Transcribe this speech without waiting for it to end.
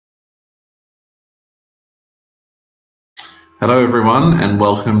Hello, everyone, and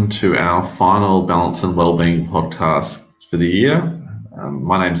welcome to our final Balance and Wellbeing podcast for the year.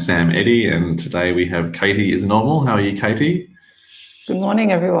 My name's Sam Eddy, and today we have Katie as normal. How are you, Katie? Good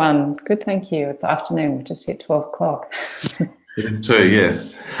morning, everyone. Good, thank you. It's afternoon. We've just hit 12 o'clock. It is too,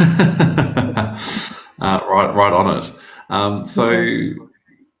 yes. Right on it. So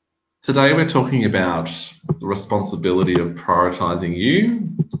today we're talking about the responsibility of prioritising you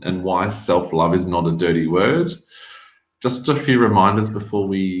and why self-love is not a dirty word. Just a few reminders before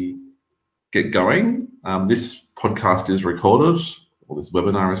we get going. This podcast is recorded, or this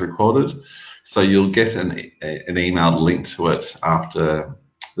webinar is recorded, so you'll get an emailed link to it after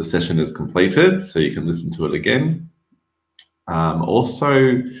the session is completed, so you can listen to it again.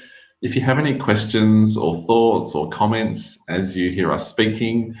 Also, if you have any questions or thoughts or comments as you hear us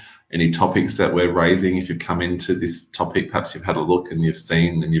speaking, any topics that we're raising, if you've come into this topic, perhaps you've had a look and you've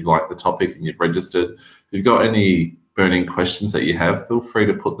seen and you've liked the topic and you've registered, if you've got any burning questions that you have, feel free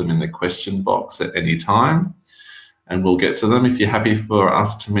to put them in the question box at any time and we'll get to them. If you're happy for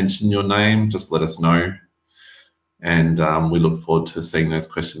us to mention your name, just let us know. And we look forward to seeing those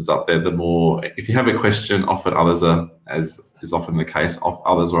questions up there. If you have a question, often others are, as is often the case,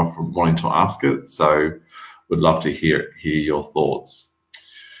 others are often wanting to ask it. So we'd love to hear your thoughts.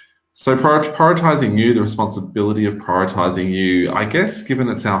 So prioritising you, the responsibility of prioritising you, I guess, given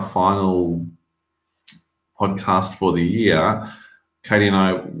it's our final podcast for the year, Katie and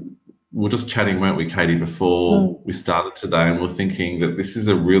I were just chatting, weren't we, Katie, before we started today, and we're thinking that this is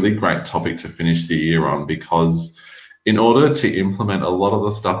a really great topic to finish the year on, because in order to implement a lot of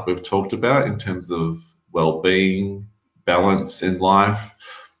the stuff we've talked about in terms of well-being, balance in life,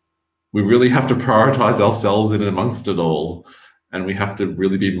 we really have to prioritise ourselves in amongst it all, and we have to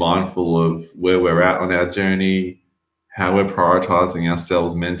really be mindful of where we're at on our journey, how we're prioritising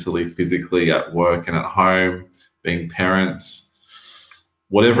ourselves mentally, physically, at work and at home, being parents,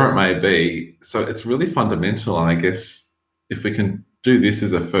 whatever it may be. So it's really fundamental, and I guess if we can do this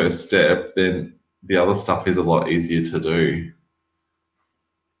as a first step, then the other stuff is a lot easier to do.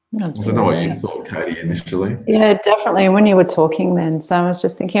 Absolutely. I don't know what you thought, Katie, initially. Yeah, definitely. And when you were talking then, so I was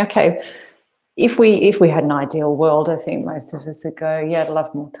just thinking, okay, if we had an ideal world, I think most of us would go, yeah, I'd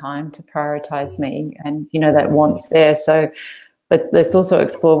love more time to prioritise me, and that want's there. So let's also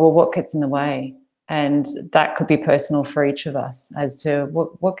explore, well, what gets in the way? And that could be personal for each of us as to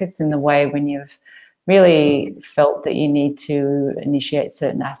what gets in the way when you've really felt that you need to initiate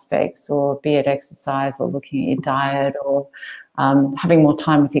certain aspects, or be it exercise or looking at your diet, or having more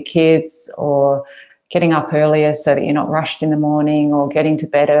time with your kids, or getting up earlier so that you're not rushed in the morning, or getting to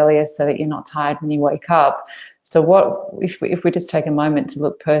bed earlier so that you're not tired when you wake up. So what if we just take a moment to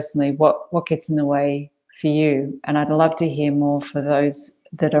look personally, what gets in the way for you? And I'd love to hear more for those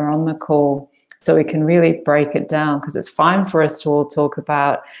that are on the call, so we can really break it down, because it's fine for us to all talk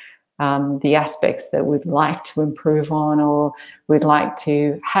about the aspects that we'd like to improve on or we'd like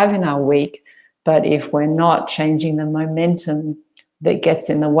to have in our week. But if we're not changing the momentum that gets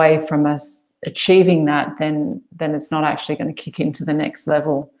in the way from us achieving that, then it's not actually going to kick into the next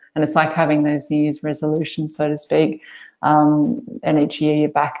level. And it's like having those New Year's resolutions, so to speak, and each year you're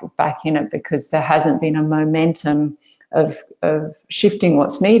back in it, because there hasn't been a momentum of shifting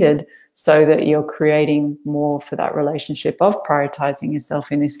what's needed, so that you're creating more for that relationship of prioritizing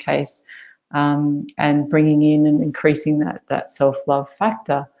yourself in this case, and bringing in and increasing that self-love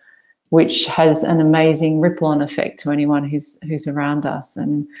factor, which has an amazing ripple-on effect to anyone who's around us.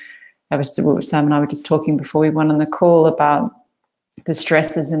 And Sam and I were just talking before we went on the call about the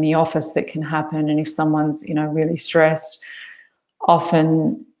stresses in the office that can happen. And if someone's really stressed,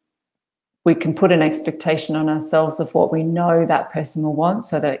 often we can put an expectation on ourselves of what we know that person will want,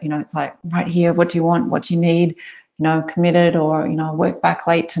 so that it's like, right here, what do you want, what do you need, committed, or work back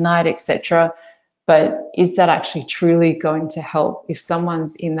late tonight, etc. But is that actually truly going to help if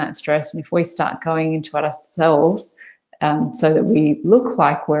someone's in that stress? And if we start going into it ourselves, so that we look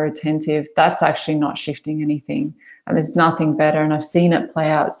like we're attentive, that's actually not shifting anything. And there's nothing better, and I've seen it play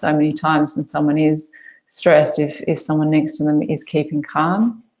out so many times when someone is stressed, if someone next to them is keeping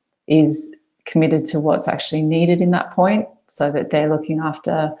calm, is committed to what's actually needed in that point, so that they're looking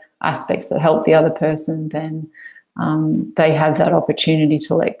after aspects that help the other person, then they have that opportunity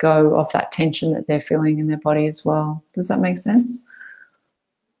to let go of that tension that they're feeling in their body as well. Does that make sense?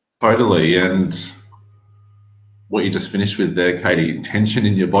 Totally. And what you just finished with there, Katie, tension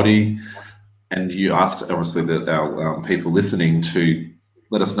in your body, and you asked, obviously, that our people listening to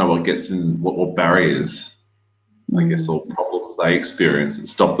let us know what gets in, what barriers, I guess, or problems they experience that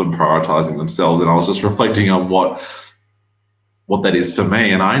stop them prioritising themselves. And I was just reflecting on what that is for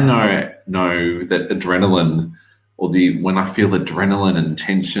me. And I know that adrenaline, when I feel adrenaline and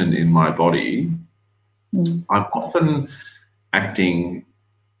tension in my body, I'm often acting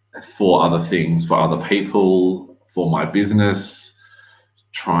for other things, for other people, for my business,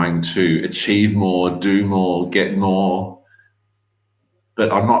 trying to achieve more, do more, get more.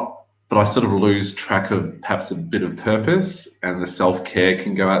 But I sort of lose track of perhaps a bit of purpose, and the self-care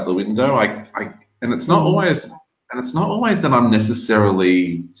can go out the window. And it's not always, that I'm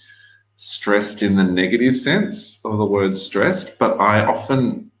necessarily stressed in the negative sense of the word stressed, but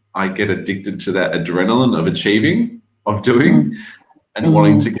I get addicted to that adrenaline of achieving, of doing, and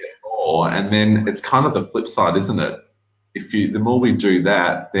wanting to get more. And then it's kind of the flip side, isn't it? The more we do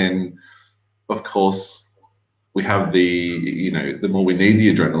that, then of course we have the more we need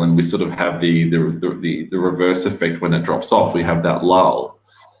the adrenaline, we sort of have the reverse effect. When it drops off, we have that lull.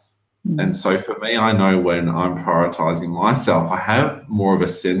 And so for me, I know when I'm prioritizing myself, I have more of a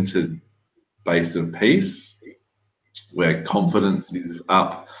centered base of peace where confidence is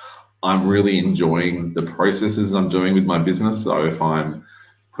up. I'm really enjoying the processes I'm doing with my business. So if I'm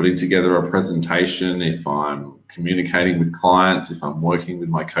putting together a presentation, if I'm communicating with clients, if I'm working with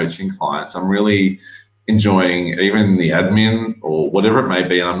my coaching clients, I'm really enjoying even the admin or whatever it may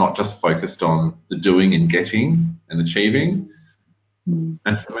be. And I'm not just focused on the doing and getting and achieving.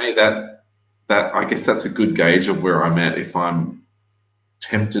 And for me, that I guess that's a good gauge of where I'm at. If I'm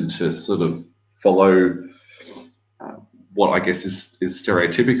tempted to sort of follow what I guess is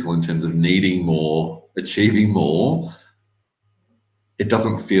stereotypical in terms of needing more, achieving more, it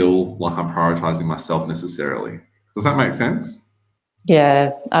doesn't feel like I'm prioritizing myself necessarily. Does that make sense?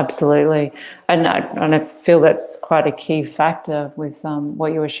 Yeah, absolutely. And I feel that's quite a key factor with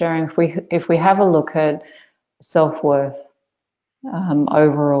what you were sharing. If we have a look at self-worth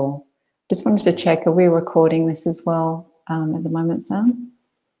overall, just wanted to check, are we recording this as well at the moment, Sam?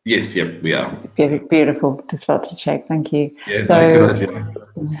 Yes, yep, we are. Beautiful. Just felt to check. Thank you. Yeah, no, good So idea.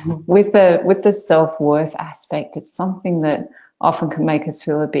 with the self-worth aspect, it's something that often can make us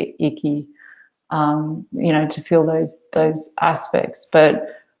feel a bit icky, to feel those aspects.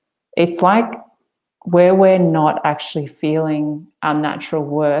 But it's like where we're not actually feeling our natural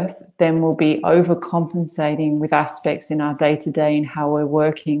worth, then we'll be overcompensating with aspects in our day-to-day and how we're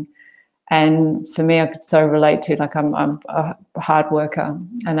working. And for me, I could so relate to, like, I'm a hard worker,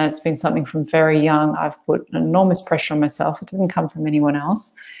 and that's been something from very young. I've put enormous pressure on myself. It didn't come from anyone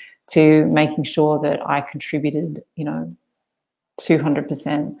else, to making sure that I contributed,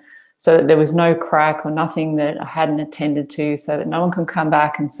 200%. So that there was no crack or nothing that I hadn't attended to, so that no one can come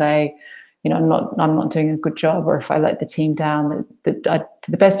back and say, I'm not doing a good job, or if I let the team down, to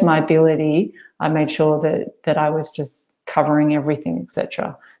the best of my ability, I made sure that I was just covering everything,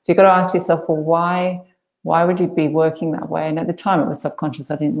 etc. So you've got to ask yourself, well, why would you be working that way? And at the time, it was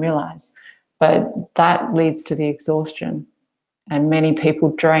subconscious. I didn't realize, but that leads to the exhaustion, and many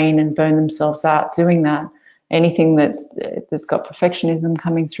people drain and burn themselves out doing that. Anything that's got perfectionism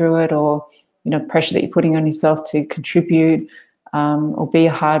coming through it, or pressure that you're putting on yourself to contribute, or be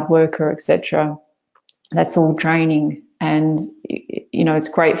a hard worker, etc. That's all draining. And it's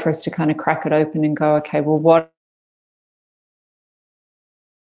great for us to kind of crack it open and go, okay, well, what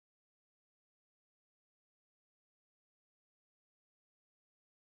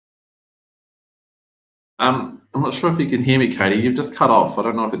I'm not sure if you can hear me, Katie. You've just cut off. I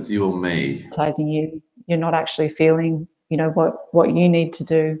don't know if it's you or me. prioritizing you're not actually feeling, what you need to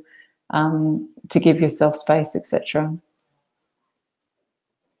do to give yourself space, etc.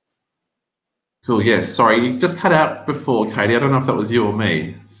 Cool. Yes. Sorry, you just cut out before, Katie. I don't know if that was you or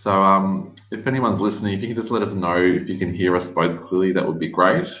me. So, if anyone's listening, if you can just let us know if you can hear us both clearly, that would be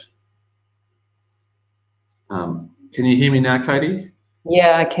great. Can you hear me now, Katie?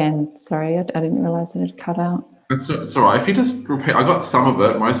 Yeah, I can. Sorry, I didn't realize it had cut out. It's all right. If you just repeat, I got some of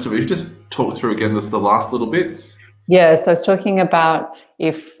it, most of it. If you just talk through again, the last little bits. Yeah, so I was talking about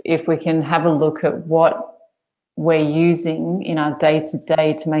if we can have a look at what we're using in our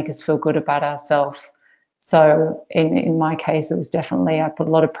day-to-day to make us feel good about ourselves. So in my case, it was definitely, I put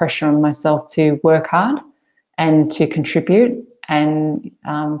a lot of pressure on myself to work hard and to contribute, and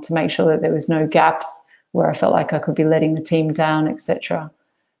to make sure that there was no gaps where I felt like I could be letting the team down, etc.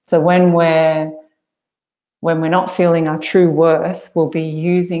 So when we're not feeling our true worth, we'll be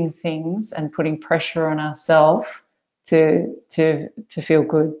using things and putting pressure on ourselves to feel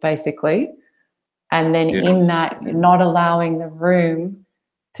good, basically. And then in Yes. that, you're not allowing the room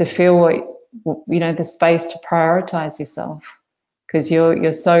to feel the space to prioritize yourself, because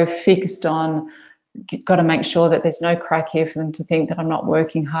you're so fixed on, you've got to make sure that there's no crack here for them to think that I'm not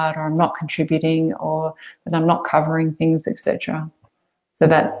working hard, or I'm not contributing, or that I'm not covering things, etc. So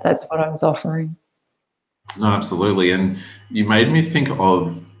that's what I was offering. No, absolutely. And you made me think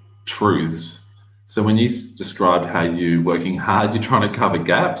of truths. So when you described how you working hard, you're trying to cover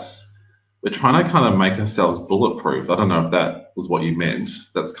gaps. We're trying to kind of make ourselves bulletproof. I don't know if that was what you meant.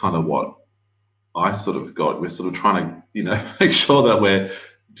 That's kind of what I sort of got. We're sort of trying to, make sure that we're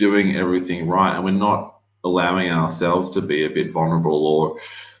doing everything right and we're not allowing ourselves to be a bit vulnerable, or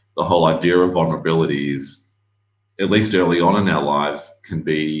the whole idea of vulnerability is, at least early on in our lives, can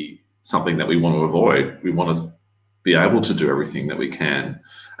be something that we want to avoid. We want to be able to do everything that we can.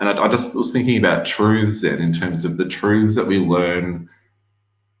 And I just was thinking about truths then, in terms of the truths that we learn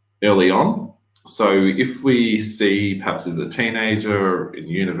early on. So if we see, perhaps as a teenager, in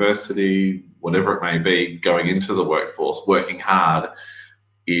university, whatever it may be, going into the workforce, working hard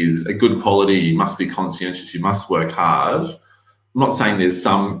is a good quality. You must be conscientious. You must work hard. I'm not saying there's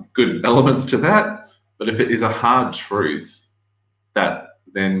some good elements to that, but if it is a hard truth, that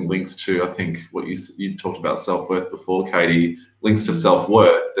then links to, I think, what you talked about self-worth before, Katie, links to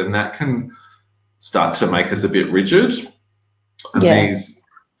self-worth, and that can start to make us a bit rigid. And Yeah. these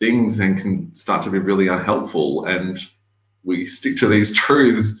things then can start to be really unhelpful. And we stick to these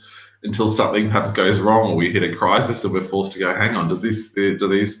truths until something perhaps goes wrong, or we hit a crisis and we're forced to go, hang on, do these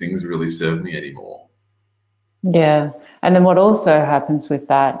things really serve me anymore? Yeah. And then what also happens with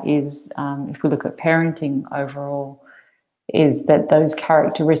that is, if we look at parenting overall, is that those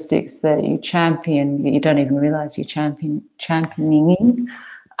characteristics that you champion, you don't even realize you're championing,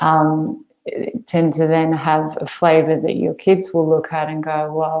 tend to then have a flavor that your kids will look at and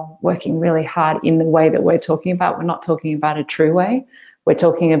go, well, working really hard in the way that we're talking about. We're not talking about a true way. We're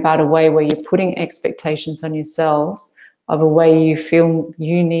talking about a way where you're putting expectations on yourselves of a way you feel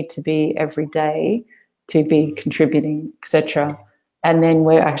you need to be every day to be contributing, etc. And then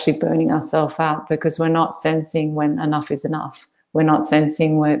we're actually burning ourselves out because we're not sensing when enough is enough. We're not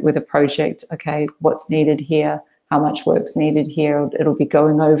sensing with a project, okay, what's needed here, how much work's needed here. It'll be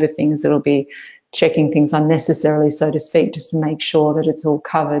going over things. It'll be checking things unnecessarily, so to speak, just to make sure that it's all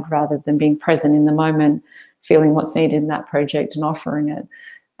covered rather than being present in the moment, feeling what's needed in that project and offering it.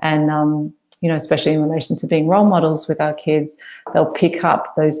 And, especially in relation to being role models with our kids, they'll pick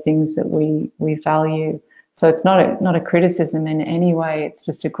up those things that we value. So it's not a criticism in any way. It's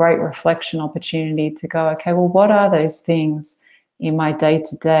just a great reflection opportunity to go, okay, well, what are those things in my day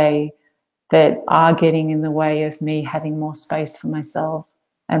to day that are getting in the way of me having more space for myself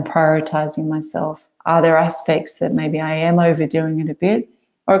and prioritizing myself? Are there aspects that maybe I am overdoing it a bit?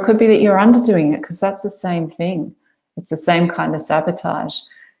 Or it could be that you're underdoing it, because that's the same thing. It's the same kind of sabotage.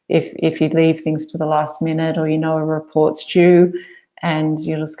 If you leave things to the last minute, or a report's due and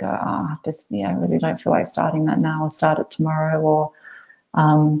you just go, I really don't feel like starting that now, I'll start it tomorrow, or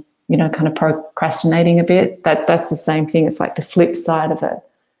kind of procrastinating a bit. That's the same thing. It's like the flip side of it.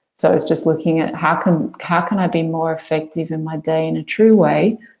 So it's just looking at how can I be more effective in my day in a true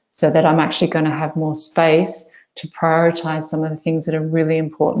way, so that I'm actually going to have more space to prioritize some of the things that are really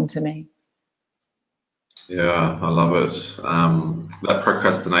important to me. Yeah, I love it. That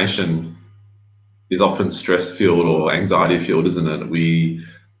procrastination is often stress fueled or anxiety fueled, isn't it? We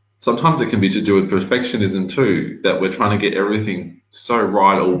sometimes it can be to do with perfectionism too, that we're trying to get everything so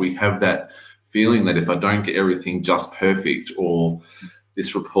right, or we have that feeling that if I don't get everything just perfect, or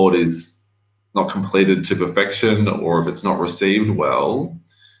this report is not completed to perfection, or if it's not received well,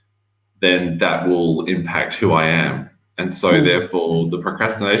 then that will impact who I am. And so Mm. therefore the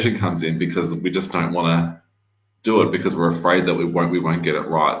procrastination comes in, because we just don't want to do it because we're afraid that we won't get it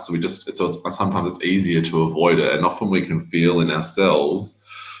right. So sometimes it's easier to avoid it, and often we can feel in ourselves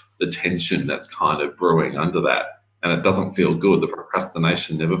the tension that's kind of brewing under that, and it doesn't feel good. The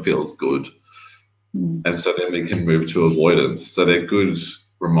procrastination never feels good, Mm. and so then we can move to avoidance. So they're good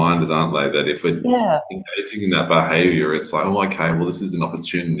reminders, aren't they? That if we're Yeah. engaging in that behavior, it's like, oh, okay, well, this is an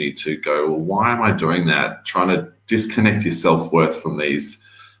opportunity to go, well, why am I doing that? Trying to disconnect your self-worth from these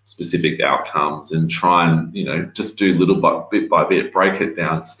specific outcomes, and try and, just do bit by bit, break it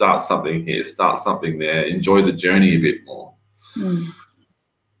down, start something here, start something there, enjoy the journey a bit more. Mm.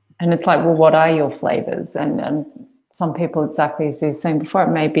 And it's like, well, what are your flavors? And some people, exactly as you were saying before,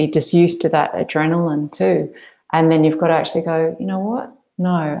 it may be just used to that adrenaline too. And then you've got to actually go, you know what?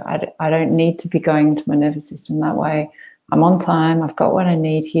 No, I don't need to be going into my nervous system that way. I'm on time. I've got what I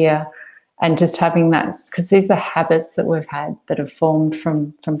need here. And just having that, because these are the habits that we've had that have formed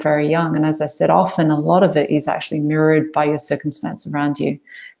from very young. And as I said, often a lot of it is actually mirrored by your circumstance around you,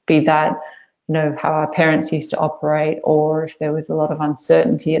 be that how our parents used to operate, or if there was a lot of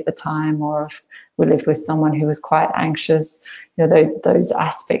uncertainty at the time, or if we lived with someone who was quite anxious, those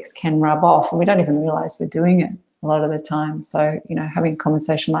aspects can rub off and we don't even realize we're doing it a lot of the time. So, having a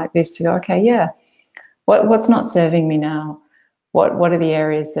conversation like this to go, okay, yeah, what's not serving me now? What are the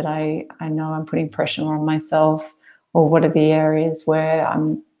areas that I know I'm putting pressure on myself, or what are the areas where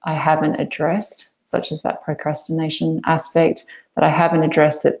I haven't addressed, such as that procrastination aspect that I haven't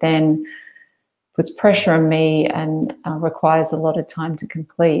addressed, that then puts pressure on me and requires a lot of time to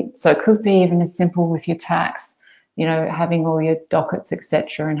complete. So it could be even as simple with your tax, having all your dockets,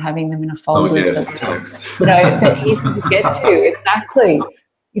 etc., and having them in a Oh folder so yes, that, tax. they're easy to get to. Exactly.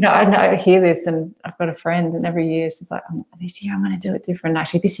 I hear this, and I've got a friend, and every year she's like, this year I'm going to do it different.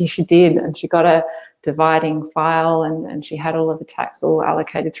 Actually, this year she did, and she got a dividing file, and she had all of the tax all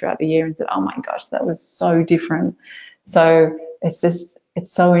allocated throughout the year, and said, oh my gosh, that was so different. So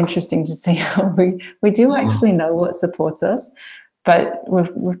it's so interesting to see how we do actually know what supports us, but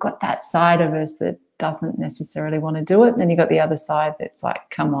we've got that side of us that doesn't necessarily want to do it. And then you've got the other side that's like,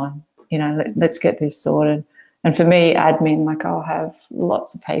 come on, let's get this sorted. And for me, admin, like, I'll have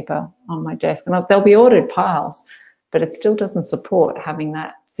lots of paper on my desk, and they'll be ordered piles, but it still doesn't support having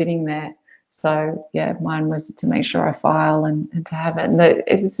that sitting there. So yeah, mine was to make sure I file and to have it. And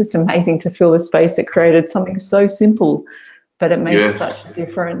it's just amazing to feel the space it created, something so simple, but it made such Yes. a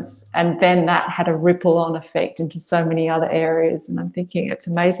difference. And then that had a ripple on effect into so many other areas. And I'm thinking it's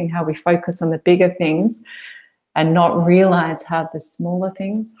amazing how we focus on the bigger things and not realize how the smaller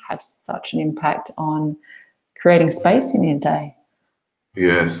things have such an impact on creating space in your day.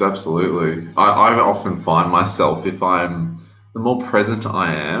 Yes, absolutely. I often find myself, if the more present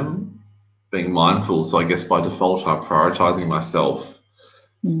I am, being mindful, so I guess by default I'm prioritizing myself,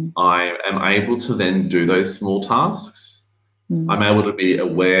 Mm, I am able to then do those small tasks. I'm mm, able to be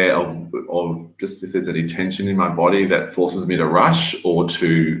aware of just if there's any tension in my body that forces me to rush or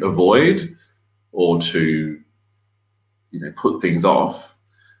to avoid or to, put things off.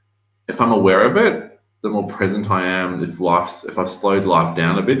 If I'm aware of it, the more present I am. If I've slowed life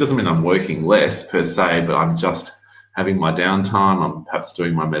down a bit, doesn't mean I'm working less per se, but I'm just having my downtime. I'm perhaps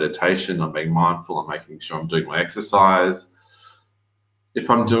doing my meditation. I'm being mindful. I'm making sure I'm doing my exercise. If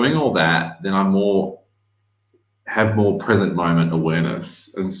I'm doing all that, then I'm more have more present moment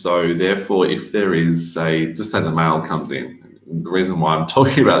awareness. And so therefore, if there is just say the mail comes in, the reason why I'm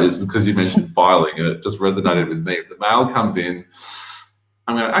talking about this is because you mentioned filing and it just resonated with me. If the mail comes in,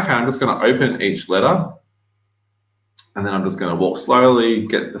 I'm just going to open each letter, and then I'm just going to walk slowly,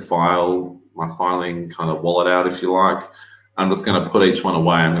 get my filing kind of wallet out, if you like. I'm just going to put each one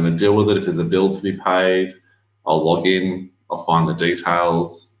away. I'm going to deal with it. If there's a bill to be paid, I'll log in, I'll find the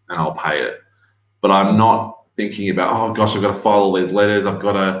details, and I'll pay it. But I'm not thinking about, oh gosh, I've got to file all these letters, I've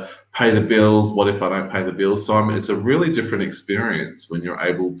got to pay the bills. What if I don't pay the bills? So it's a really different experience when you're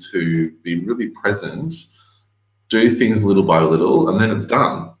able to be really present, do things little by little, and then it's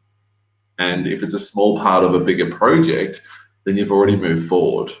done. And if it's a small part of a bigger project, then you've already moved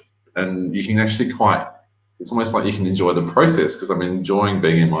forward. And you can actually it's almost like you can enjoy the process because I'm enjoying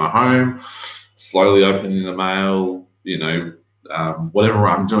being in my home, slowly opening the mail, whatever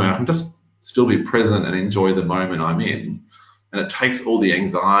I'm doing. I can just still be present and enjoy the moment I'm in. And it takes all the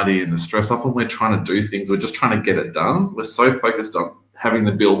anxiety and the stress off when we're trying to do things. We're just trying to get it done. We're so focused on having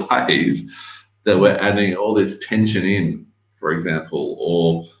the bill paid that we're adding all this tension in, for example,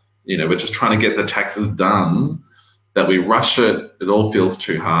 or we're just trying to get the taxes done, that we rush it, it all feels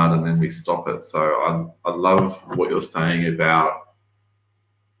too hard, and then we stop it. So I love what you're saying about,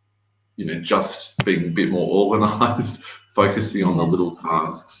 just being a bit more organized, focusing on the yeah. little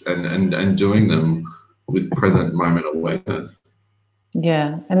tasks and doing them with present moment awareness.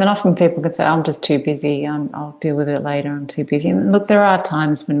 Yeah. And then often people could say, I'm just too busy. I'll deal with it later. I'm too busy. And look, there are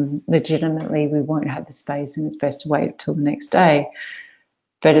times when legitimately we won't have the space and it's best to wait till the next day.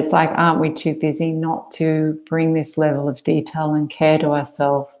 But it's like, aren't we too busy not to bring this level of detail and care to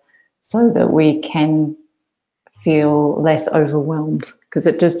ourselves so that we can feel less overwhelmed? Because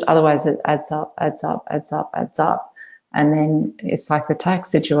it just, otherwise it adds up, adds up, adds up, adds up. And then it's like the tax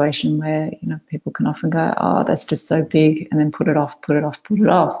situation where, people can often go, oh, that's just so big, and then put it off, put it off, put it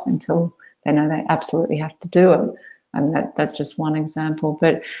off until they know they absolutely have to do it. And that's just one example.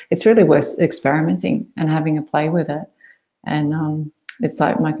 But it's really worth experimenting and having a play with it. And it's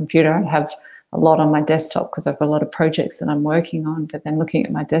like my computer, I have a lot on my desktop because I've got a lot of projects that I'm working on, but then looking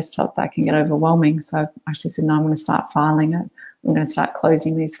at my desktop, that can get overwhelming. So I've actually said, no, I'm going to start filing it. I'm going to start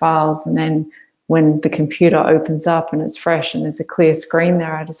closing these files. And then when the computer opens up and it's fresh and there's a clear screen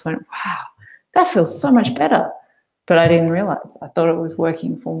there, I just went, wow, that feels so much better. But I didn't realize. I thought it was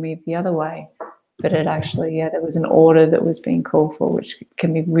working for me the other way. But it actually, yeah, there was an order that was being called for, which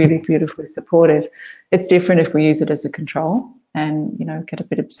can be really beautifully supportive. It's different if we use it as a control and, get a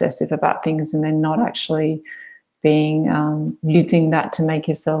bit obsessive about things and then not actually being using that to make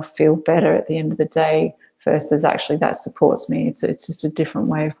yourself feel better at the end of the day versus actually that supports me. It's just a different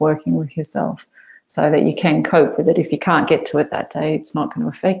way of working with yourself so that you can cope with it. If you can't get to it that day, it's not going to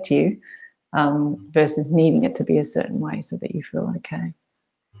affect you, versus needing it to be a certain way so that you feel okay.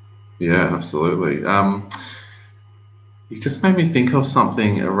 Yeah, absolutely. You just made me think of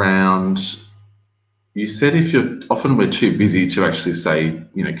something around. You said if you're often we're too busy to actually say,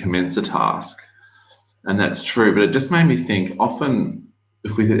 commence a task. And that's true, but it just made me think often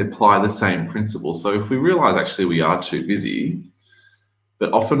if we apply the same principle. So if we realize actually we are too busy,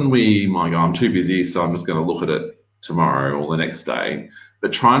 but often we might go, I'm too busy, so I'm just going to look at it tomorrow or the next day.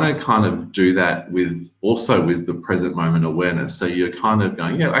 But trying to kind of do that with the present moment awareness. So you're kind of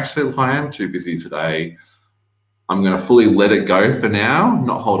going, yeah, actually, look, I am too busy today. I'm going to fully let it go for now,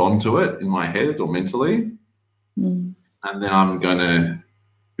 not hold on to it in my head or mentally. Mm. And then I'm going to,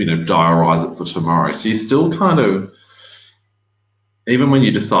 diarize it for tomorrow. So you're still kind of, even when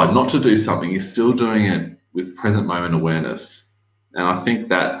you decide not to do something, you're still doing it with present moment awareness. And I think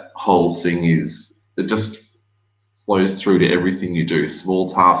that whole thing it just flows through to everything you do,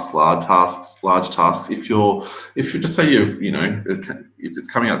 small tasks, large tasks. If you just say if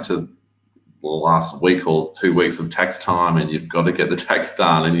it's coming up to the last week or 2 weeks of tax time and you've got to get the tax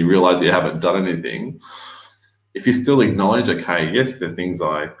done and you realize you haven't done anything, if you still acknowledge, okay, yes, there are things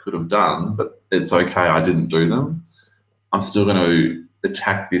I could have done, but it's okay, I didn't do them. I'm still going to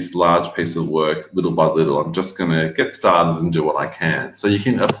attack this large piece of work little by little. I'm just going to get started and do what I can. So you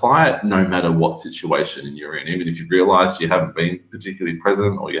can apply it no matter what situation you're in. Even if you've realized you haven't been particularly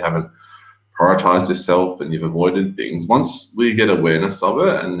present or you haven't prioritized yourself and you've avoided things, once we get awareness of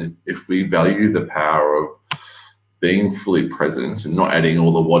it and if we value the power of being fully present and not adding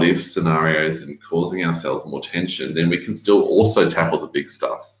all the what if scenarios and causing ourselves more tension, then we can still also tackle the big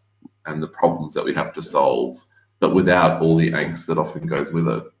stuff and the problems that we have to solve, but without all the angst that often goes with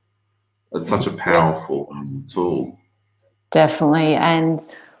it. It's such a Yeah, powerful tool. definitely. And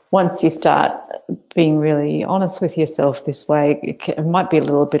once you start being really honest with yourself this way, it might be a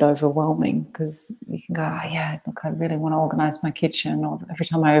little bit overwhelming because you can go, oh, yeah, look, I really want to organize my kitchen. Or every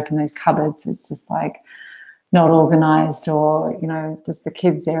time I open those cupboards, it's just like not organized. Or, just the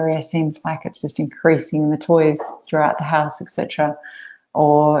kids' area seems like it's just increasing the toys throughout the house, etc.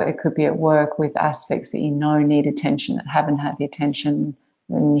 Or it could be at work with aspects that need attention that haven't had the attention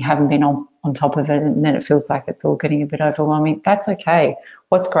and you haven't been on top of it, and then it feels like it's all getting a bit overwhelming. That's okay.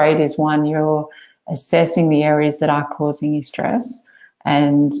 What's great is one, you're assessing the areas that are causing you stress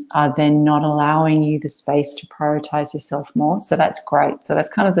and are then not allowing you the space to prioritize yourself more. So that's great. So that's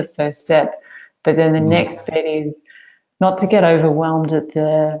kind of the first step. But then the next bit is not to get overwhelmed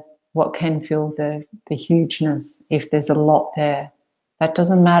at what can feel the hugeness if there's a lot there. That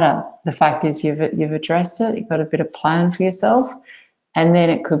doesn't matter. The fact is you've addressed it. You've got a bit of plan for yourself. And then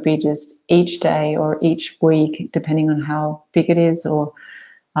it could be just each day or each week, depending on how big it is, or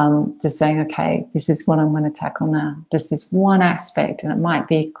just saying, okay, this is what I'm going to tackle now. Just this one aspect. And it might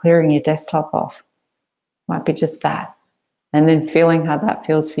be clearing your desktop off. It might be just that. And then feeling how that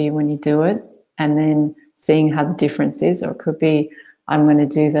feels for you when you do it. And then seeing how the difference is. Or it could be, I'm going to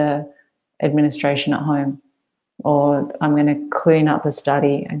do the administration at home, or I'm going to clean up the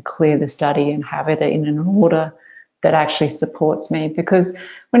study and clear the study and have it in an order that actually supports me. Because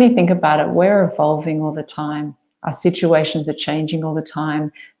when you think about it, we're evolving all the time. Our situations are changing all the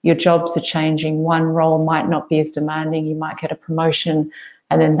time. Your jobs are changing. One role might not be as demanding. You might get a promotion,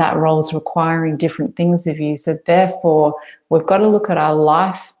 and then that role is requiring different things of you. So therefore, we've got to look at our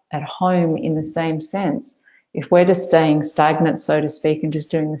life at home in the same sense. If we're just staying stagnant, so to speak, and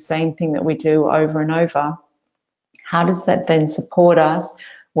just doing the same thing that we do over and over, how does that then support us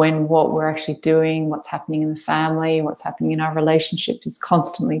when what we're actually doing, what's happening in the family, what's happening in our relationship is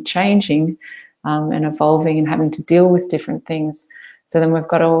constantly changing and evolving and having to deal with different things? So then we've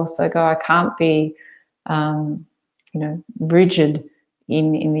got to also go, I can't be, rigid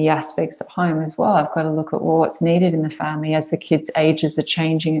in the aspects at home as well. I've got to look at what's needed in the family as the kids' ages are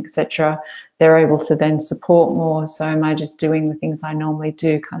changing, etc. They're able to then support more. So am I just doing the things I normally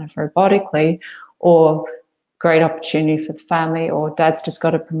do kind of robotically, or great opportunity for the family, or dad's just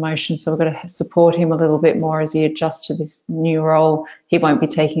got a promotion, so we've got to support him a little bit more as he adjusts to this new role. He won't be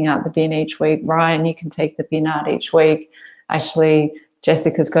taking out the bin each week. Ryan, you can take the bin out each week. Actually,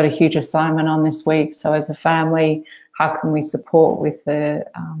 Jessica's got a huge assignment on this week, so as a family, how can we support with the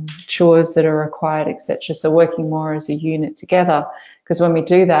chores that are required, etc. So working more as a unit together, because when we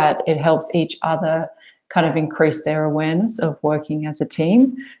do that, it helps each other kind of increase their awareness of working as a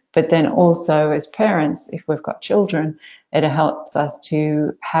team, But then also as parents, if we've got children, it helps us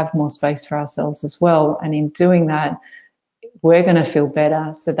to have more space for ourselves as well. And in doing that, we're going to feel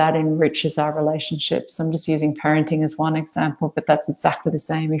better. So that enriches our relationships. I'm just using parenting as one example, but that's exactly the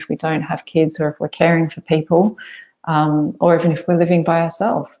same if we don't have kids or if we're caring for people, or even if we're living by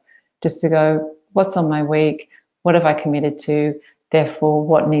ourselves. Just to go, what's on my week? What have I committed to? Therefore,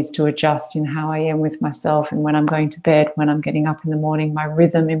 what needs to adjust in how I am with myself and when I'm going to bed, when I'm getting up in the morning, my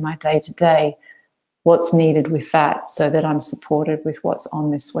rhythm in my day-to-day, what's needed with that so that I'm supported with what's on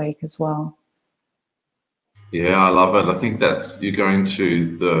this week as well. Yeah, I love it. I think that's you're going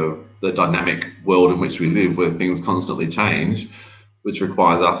to the dynamic world in which we live, where things constantly change, which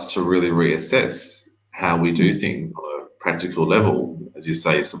requires us to really reassess how we do things on a practical level. As you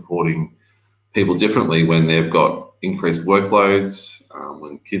say, supporting people differently when they've got increased workloads,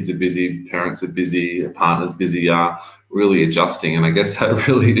 when kids are busy, parents are busy, partners busy, are really adjusting. And I guess that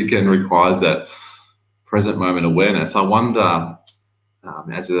really again requires that present moment awareness. I wonder,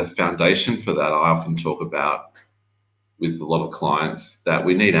 as a foundation for that, I often talk about with a lot of clients that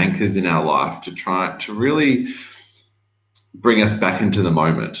we need anchors in our life to try to really bring us back into the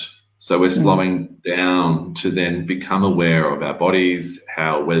moment. So we're slowing down to then become aware of our bodies,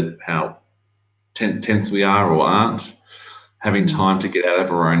 how tense we are or aren't, having time to get out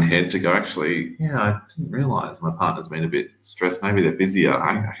of our own head to go, actually, yeah, I didn't realize my partner's been a bit stressed. Maybe they're busier.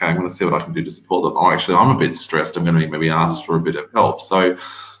 Okay, I'm going to see what I can do to support them. Oh, actually, I'm a bit stressed. I'm going to maybe ask for a bit of help. So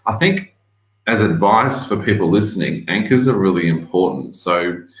I think as advice for people listening, anchors are really important.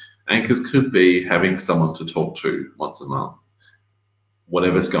 So anchors could be having someone to talk to once a month,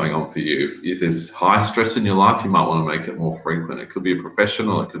 whatever's going on for you. If there's high stress in your life, you might want to make it more frequent. It could be a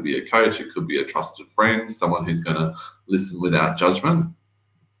professional, it could be a coach, it could be a trusted friend, someone who's going to listen without judgment.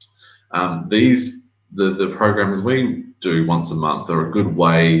 The programs we do once a month are a good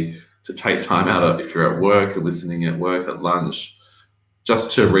way to take time out if you're at work or listening at work, at lunch,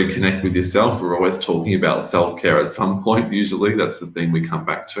 just to reconnect with yourself. We're always talking about self-care at some point. Usually that's the thing we come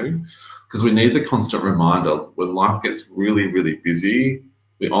back to, because we need the constant reminder when life gets really, really busy,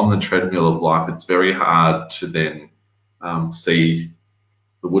 we're on the treadmill of life. It's very hard to then see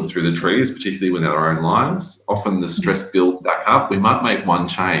the wood through the trees, particularly with our own lives. Often the stress builds back up. We might make one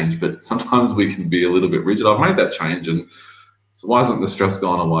change, but sometimes we can be a little bit rigid. I've made that change, and so why hasn't the stress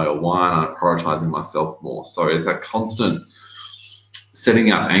gone away, or why aren't I prioritizing myself more? So it's that constant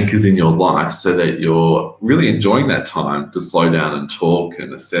setting up anchors in your life so that you're really enjoying that time to slow down and talk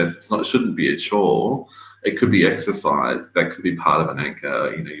and assess. It shouldn't be a chore. It could be exercise. That could be part of an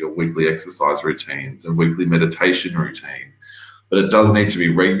anchor, your weekly exercise routines and weekly meditation routine. But it does need to be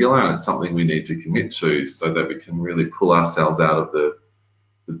regular, and it's something we need to commit to so that we can really pull ourselves out of the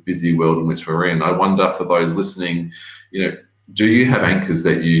busy world in which we're in. I wonder, for those listening, do you have anchors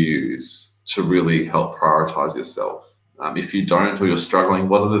that you use to really help prioritize yourself? If you don't, or you're struggling,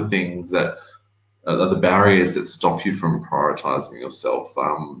 what are the things that are the barriers that stop you from prioritizing yourself?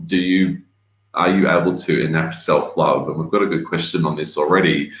 Are you able to enact self-love? And we've got a good question on this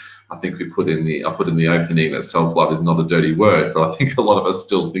already. I think I put in the opening that self-love is not a dirty word, but I think a lot of us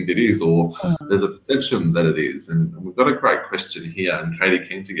still think it is, or there's a perception that it is. And we've got a great question here, and Katie,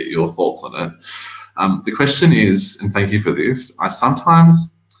 keen to get your thoughts on it. The question is, and thank you for this, I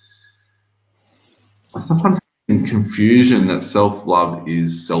sometimes in confusion that self-love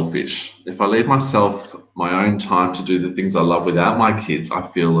is selfish. If I leave myself my own time to do the things I love without my kids, I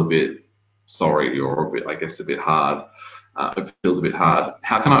feel a bit sorry, or a bit hard. It feels a bit hard.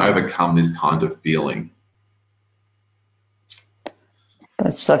 How can I overcome this kind of feeling?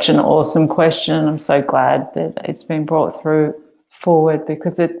 That's such an awesome question. I'm so glad that it's been brought forward,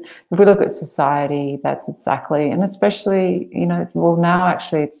 because if we look at society, that's exactly, and especially, well, now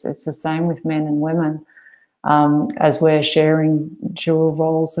actually it's the same with men and women, as we're sharing dual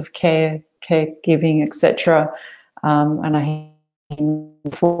roles of caregiving, etc. And I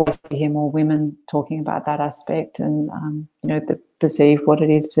hear more women talking about that aspect, and perceive what it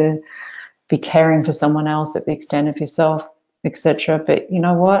is to be caring for someone else at the extent of yourself, etc. But you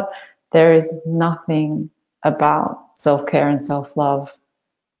know what? There is nothing about self-care and self-love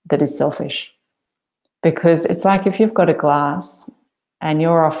that is selfish, because it's like if you've got a glass and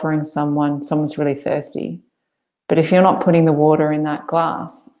you're offering someone's really thirsty, but if you're not putting the water in that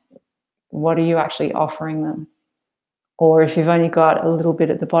glass, what are you actually offering them? Or if you've only got a little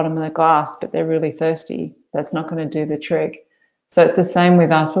bit at the bottom of the glass, but they're really thirsty, that's not going to do the trick. So it's the same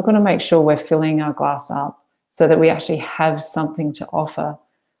with us. We're going to make sure we're filling our glass up so that we actually have something to offer.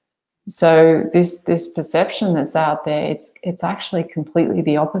 So this perception that's out there, it's actually completely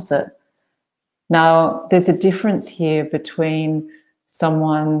the opposite. Now, there's a difference here between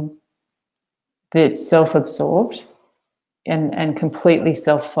someone that's self-absorbed and completely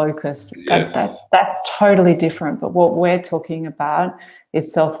self-focused. Yes. That's totally different. But what we're talking about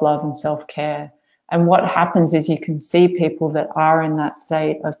is self-love and self-care. And what happens is you can see people that are in that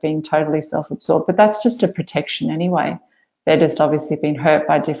state of being totally self-absorbed, but that's just a protection anyway. They're just obviously been hurt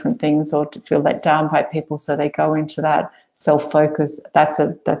by different things or to feel let down by people, so they go into that self-focus. That's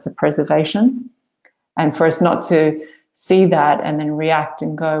a preservation. And for us not to see that and then react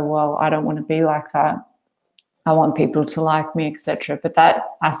and go, well, I don't want to be like that, I want people to like me, etc. But that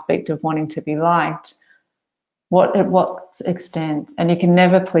aspect of wanting to be liked, at what extent? And you can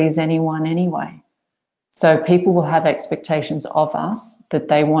never please anyone anyway. So people will have expectations of us that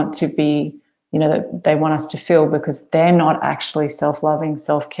they want to be, that they want us to feel, because they're not actually self-loving,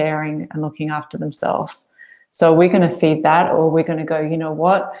 self-caring, and looking after themselves. So we're going to feed that, or we're going to go, you know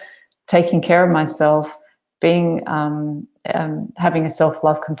what, taking care of myself, being having a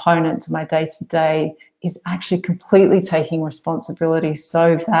self-love component to my day-to-day is actually completely taking responsibility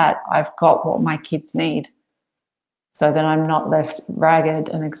so that I've got what my kids need, so that I'm not left ragged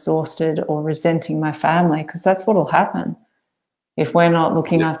and exhausted or resenting my family, because that's what will happen. If we're not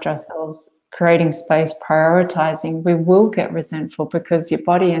looking Yes. after ourselves, creating space, prioritizing, we will get resentful, because your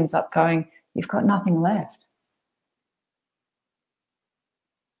body ends up going, you've got nothing left.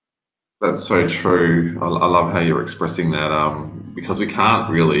 That's so true. I love how you're expressing that, because we can't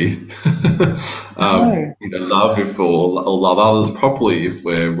really No. love or love others properly if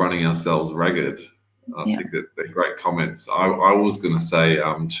we're running ourselves ragged. I Yeah. think that they're great comments. I was going to say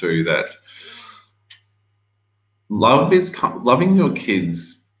too that loving your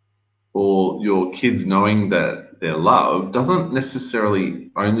kids, or your kids knowing that they're loved, doesn't necessarily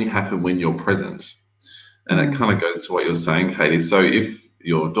only happen when you're present. And it Mm. kind of goes to what you're saying, Katie. So if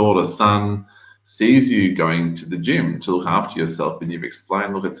your daughter, son sees you going to the gym to look after yourself, and you've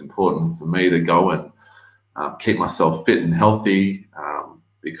explained, look, it's important for me to go and keep myself fit and healthy,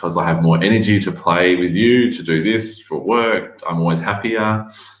 because I have more energy to play with you, to do this for work. I'm always happier.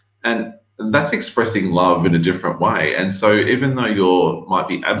 And that's expressing love in a different way. And so even though you might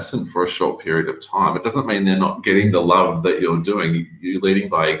be absent for a short period of time, it doesn't mean they're not getting the love that you're doing. You're leading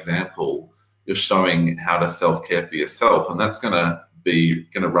by example. You're showing how to self-care for yourself, and that's going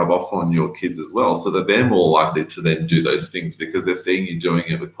to rub off on your kids as well, so that they're more likely to then do those things, because they're seeing you doing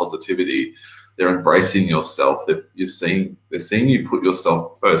it with positivity. They're embracing yourself. They're seeing you put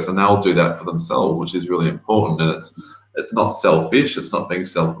yourself first, and they'll do that for themselves, which is really important. And it's not selfish. It's not being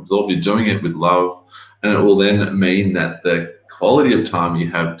self-absorbed. You're doing it with love, and it will then mean that the quality of time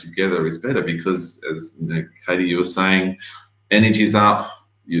you have together is better, because, as Katie, you were saying, energy's up.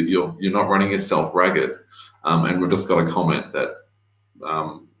 You're not running yourself ragged. And we've just got a comment that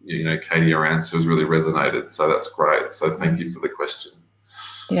Katie, your answer has really resonated. So that's great. So thank you for the question.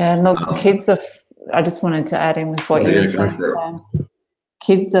 Yeah, and look, Um, I just wanted to add in with what you were yeah, go saying, for it. Sam.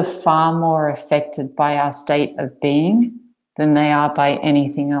 Kids are far more affected by our state of being than they are by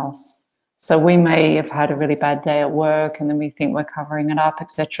anything else. So we may have had a really bad day at work, and then we think we're covering it up,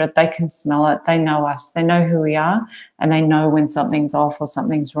 etc. They can smell it. They know us. They know who we are, and they know when something's off or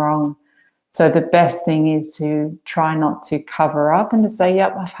something's wrong. So the best thing is to try not to cover up, and to say,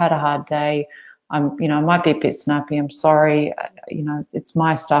 yep, I've had a hard day. I might be a bit snappy. I'm sorry. It's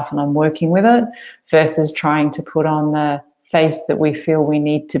my stuff and I'm working with it, versus trying to put on the face that we feel we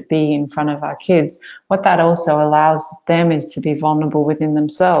need to be in front of our kids. What that also allows them is to be vulnerable within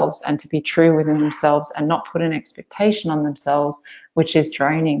themselves, and to be true within themselves, and not put an expectation on themselves, which is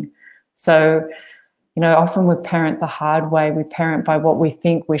draining. So, often we parent the hard way. We parent by what we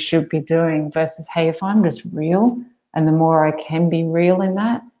think we should be doing, versus, hey, if I'm just real, and the more I can be real in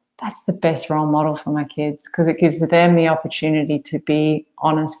that, that's the best role model for my kids, because it gives them the opportunity to be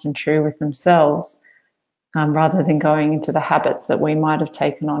honest and true with themselves, rather than going into the habits that we might have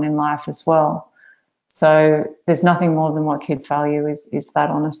taken on in life as well. So there's nothing more than what kids value is that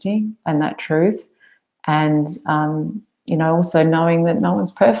honesty and that truth. And also knowing that no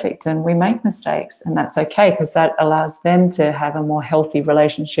one's perfect and we make mistakes, and that's okay, because that allows them to have a more healthy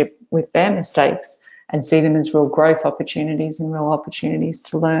relationship with their mistakes, and see them as real growth opportunities and real opportunities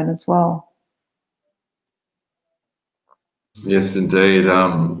to learn as well. Yes, indeed.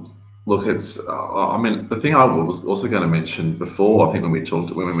 Look, I mean, the thing I was also going to mention before, I think when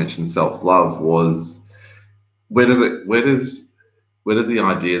we mentioned self-love, was where does it, where does the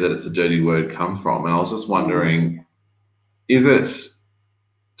idea that it's a dirty word come from? And I was just Mm. wondering, is it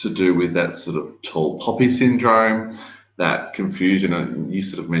to do with that sort of tall poppy syndrome? that confusion, and you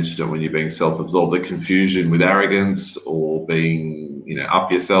sort of mentioned it when you're being self-absorbed, the confusion with arrogance or being,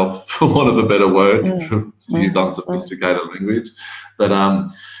 up yourself, for want of a better word, Mm, to use mm, mm. unsophisticated language. But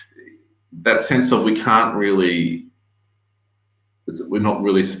that sense of we can't really, we're not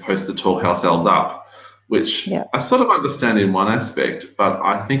really supposed to talk ourselves up, which Yeah. I sort of understand in one aspect, but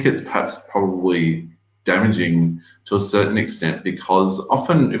I think it's perhaps probably damaging to a certain extent, because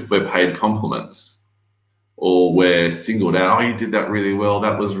often if we're paid compliments or we're singled out, oh, you did that really well,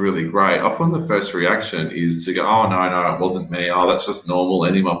 that was really great, often the first reaction is to go, oh, no, no, it wasn't me, oh, that's just normal,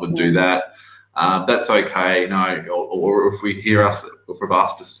 anyone would do Mm, that. That's okay, no, or if we hear us, if we're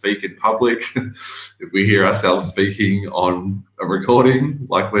asked to speak in public, if we hear ourselves speaking on a recording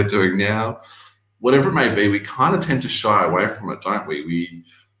like we're doing now, whatever it may be, we kind of tend to shy away from it, don't we?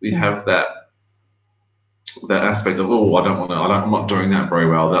 We mm, have that aspect of, oh, I don't want to, I'm not doing that very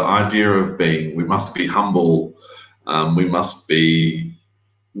well. The idea of being, we must be humble, we must be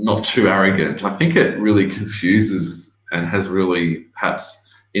not too arrogant. I think it really confuses and has really perhaps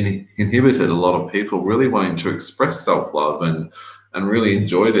inhibited a lot of people really wanting to express self-love and really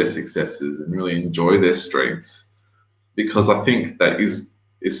enjoy their successes and really enjoy their strengths, because I think that is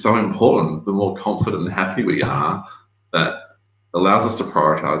so important. The more confident and happy we are, that allows us to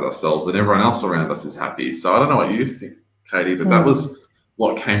prioritize ourselves, and everyone else around us is happy. So I don't know what you think, Katie, but that mm. was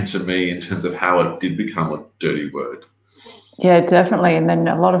what came to me in terms of how it did become a dirty word. Yeah, definitely. And then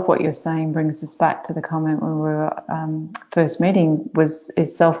a lot of what you're saying brings us back to the comment when we were first meeting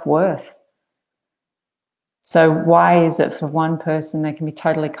is self-worth. So why is it for one person they can be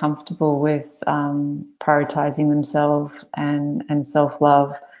totally comfortable with prioritizing themselves and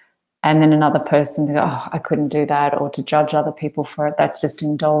self-love, and then another person to go, oh, I couldn't do that, or to judge other people for it, that's just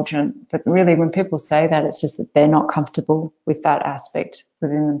indulgent. But really, when people say that, it's just that they're not comfortable with that aspect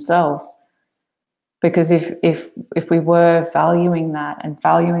within themselves. Because if we were valuing that and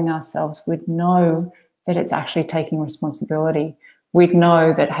valuing ourselves, we'd know that it's actually taking responsibility. We'd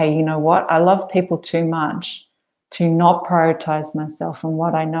know that, hey, you know what? I love people too much to not prioritize myself and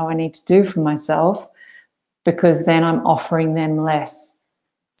what I know I need to do for myself, because then I'm offering them less.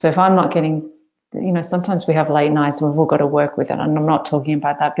 So if I'm not getting, sometimes we have late nights and we've all got to work with it. And I'm not talking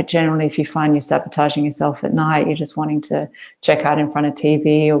about that, but generally, if you find you're sabotaging yourself at night, you're just wanting to check out in front of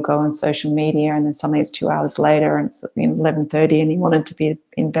TV or go on social media, and then suddenly it's 2 hours later and it's 11:30, and you wanted to be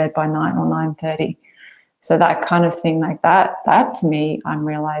in bed by 9 or 9:30. So that kind of thing, like that to me, I'm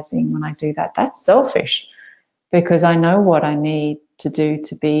realizing when I do that, that's selfish, because I know what I need to do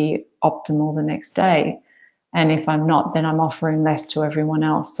to be optimal the next day. And if I'm not, then I'm offering less to everyone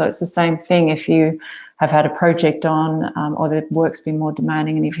else. So it's the same thing if you have had a project on, or the work's been more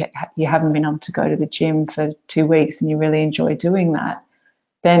demanding, and if you haven't been able to go to the gym for 2 weeks and you really enjoy doing that,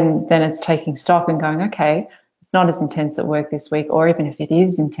 then it's taking stock and going, okay, it's not as intense at work this week, or even if it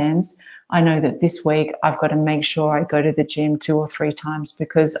is intense, I know that this week I've got to make sure I go to the gym 2 or 3 times,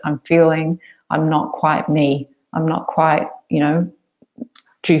 because I'm feeling I'm not quite me. I'm not quite,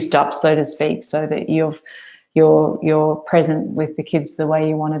 juiced up, so to speak, so that you're present with the kids the way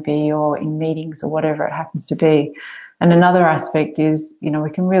you want to be, or in meetings or whatever it happens to be. And another aspect is, we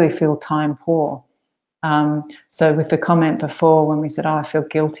can really feel time poor. So with the comment before, when we said, oh, I feel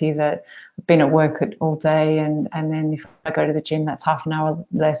guilty that I've been at work all day, and then if I go to the gym, that's half an hour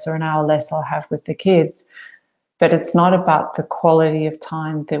less or an hour less I'll have with the kids. But it's not about the quality of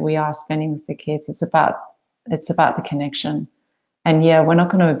time that we are spending with the kids. It's about the connection. And yeah, we're not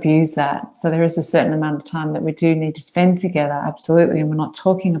going to abuse that. So there is a certain amount of time that we do need to spend together, absolutely. And we're not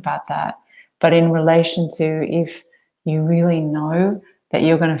talking about that. But in relation to, if you really know that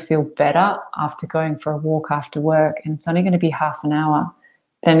you're going to feel better after going for a walk after work, and it's only going to be half an hour,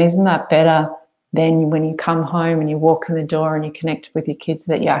 then isn't that better than when you come home and you walk in the door and you connect with your kids,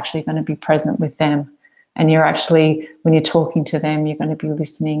 that you're actually going to be present with them? And you're actually, when you're talking to them, you're going to be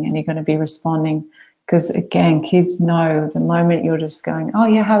listening and you're going to be responding. Because again, kids know the moment you're just going, oh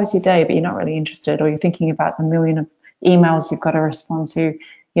yeah, how was your day? But you're not really interested, or you're thinking about the million of emails you've got to respond to,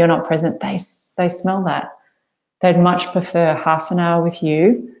 you're not present. They smell that. They'd much prefer half an hour with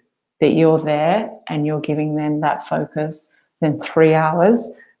you, that you're there and you're giving them that focus, than 3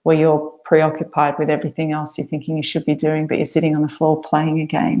 hours where you're preoccupied with everything else you're thinking you should be doing, but you're sitting on the floor playing a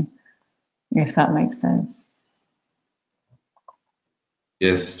game, if that makes sense.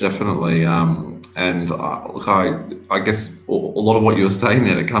 Yes, definitely. And look, I guess a lot of what you were saying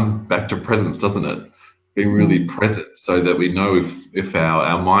then, it comes back to presence, doesn't it? Being really Mm. present, so that we know if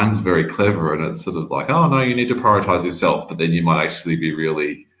our mind's very clever and it's sort of like, oh no, you need to prioritize yourself, but then you might actually be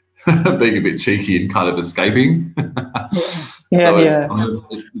really being a bit cheeky and kind of escaping. Yeah. Yeah, So it's yeah. kind of,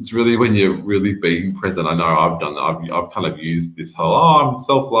 it's really when you're really being present. I know I've done that. I've kind of used this whole, oh, I'm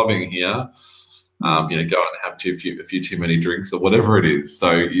self-loving here. Mm. Go and have a few too many drinks or whatever it is.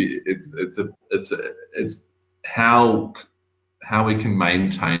 So it's how we can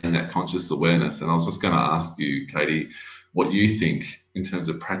maintain that conscious awareness. And I was just going to ask you, Katie, what you think in terms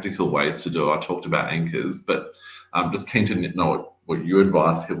of practical ways to do it. I talked about anchors, but I'm just keen to know what you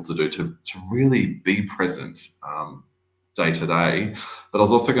advise people to do to really be present day to day. But I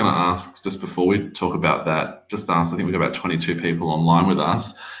was also going to ask, just before we talk about that, just ask, I think we've got about 22 people online with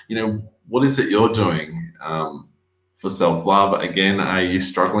us. What is it you're doing for self-love? Again, are you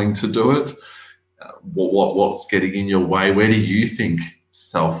struggling to do it? What's getting in your way? Where do you think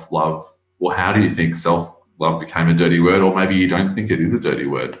self-love, or how do you think self-love became a dirty word, or maybe you don't think it is a dirty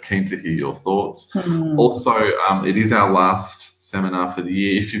word? Keen to hear your thoughts. Mm. Also, it is our last seminar for the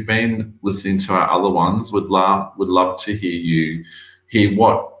year. If you've been listening to our other ones, would love to hear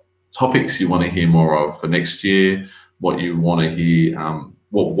what topics you want to hear more of for next year, what you want to hear,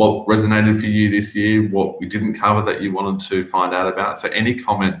 what resonated for you this year, what we didn't cover that you wanted to find out about. So any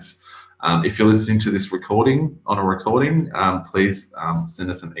comments, if you're listening to this recording on a recording, please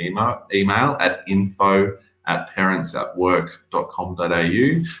send us an email at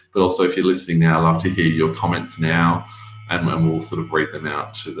info@parentsatwork.com.au. But also, if you're listening now, I'd love to hear your comments now, and we'll sort of read them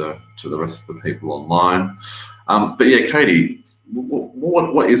out to the rest of the people online. But yeah, Katie,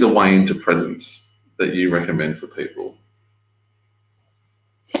 what is a way into presence that you recommend for people?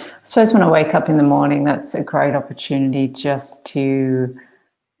 I suppose when I wake up in the morning, that's a great opportunity just to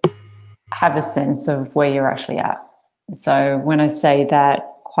have a sense of where you're actually at. So when I say that,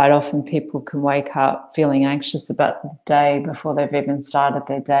 quite often people can wake up feeling anxious about the day before they've even started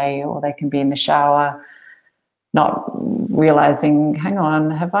their day, or they can be in the shower not realizing, hang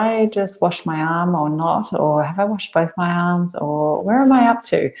on, have I just washed my arm or not? Or have I washed both my arms? Or where am I up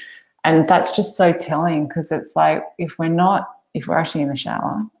to? And that's just so telling, because it's like if we're actually in the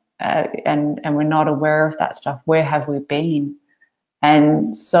shower and we're not aware of that stuff, where have we been?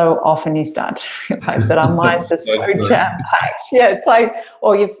 And so often you start to realize that our minds are That's so so true. jam packed. Yeah, it's like,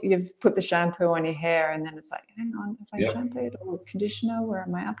 or you've put the shampoo on your hair, and then it's like, hang on, have I Yep. shampooed or conditioner? Where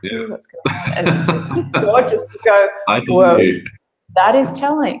am I up Yeah. to? What's going on? And it's just gorgeous to go, I hear whoa, you. that is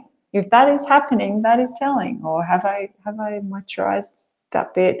telling. If that is happening, that is telling. Or have I moisturized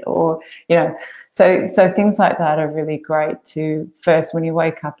that bit? Or so things like that are really great to first when you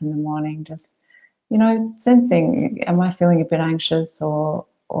wake up in the morning, just sensing, am I feeling a bit anxious, or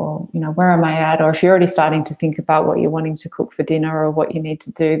where am I at? Or if you're already starting to think about what you're wanting to cook for dinner or what you need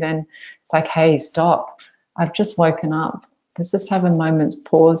to do, then it's like, hey, stop. I've just woken up. Let's just have a moment's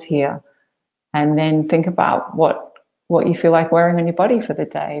pause here, and then think about what you feel like wearing on your body for the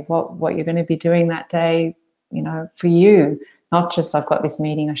day, what you're going to be doing that day, for you. Not just, I've got this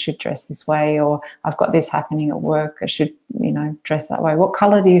meeting, I should dress this way, or I've got this happening at work, I should, dress that way. What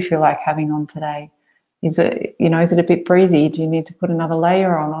color do you feel like having on today? Is it a bit breezy? Do you need to put another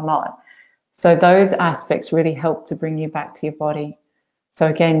layer on or not? So those aspects really help to bring you back to your body. So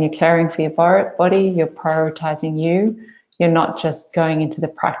again, you're caring for your body, you're prioritizing you. You're not just going into the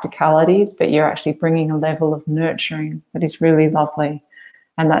practicalities, but you're actually bringing a level of nurturing that is really lovely.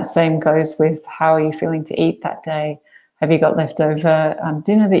 And that same goes with, how are you feeling to eat that day? Have you got leftover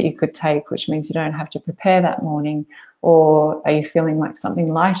dinner that you could take, which means you don't have to prepare that morning? Or are you feeling like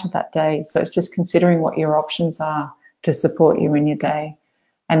something lighter that day? So it's just considering what your options are to support you in your day.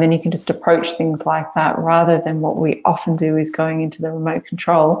 And then you can just approach things like that, rather than what we often do is going into the remote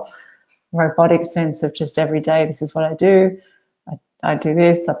control, robotic sense of just every day, this is what I do. I do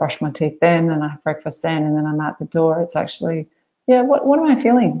this, I brush my teeth then, and I have breakfast then, and then I'm out the door. It's actually, yeah, what am I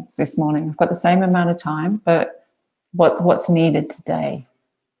feeling this morning? I've got the same amount of time, but what's needed today?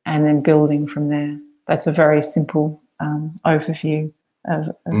 And then building from there. That's a very simple overview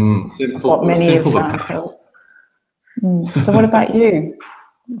of what many have Simple but found help. So what about you,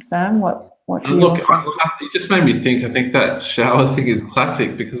 Sam? What do you look, offer? it just made me think. I think that shower thing is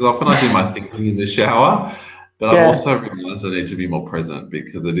classic because often I do my thinking in the shower, but I've Yeah. also realised I need to be more present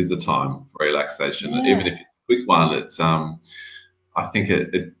because it is a time for relaxation. Even if Yeah. it's a quick one, I think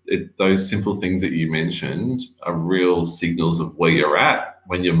those simple things that you mentioned are real signals of where you're at.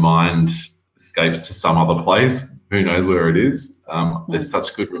 When your mind escapes to some other place, who knows where it is? There's Mm.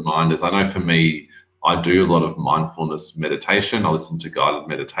 such good reminders. I know for me, I do a lot of mindfulness meditation. I listen to guided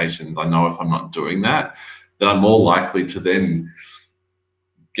meditations. I know if I'm not doing that, then I'm more likely to then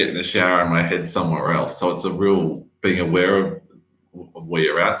get in the shower and my head somewhere else. So it's a real being aware of where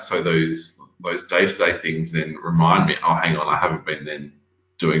you're at. So those day-to-day things then remind me, oh, hang on, I haven't been then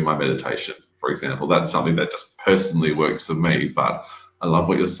doing my meditation, for example. That's something that just personally works for me. But I love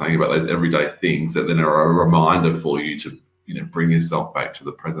what you're saying about those everyday things that then are a reminder for you to, bring yourself back to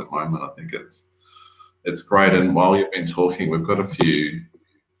the present moment. I think it's great. And while you've been talking, we've got a few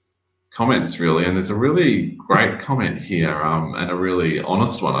comments really, and there's a really great comment here, and a really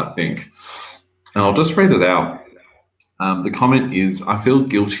honest one, I think. And I'll just read it out. The comment is, I feel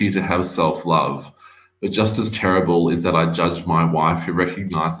guilty to have self-love, but just as terrible is that I judge my wife who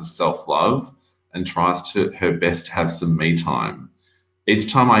recognizes self-love and tries her best to have some me time.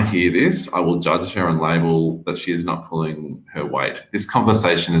 Each time I hear this, I will judge her and label that she is not pulling her weight. This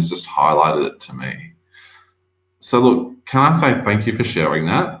conversation has just highlighted it to me. So look, can I say thank you for sharing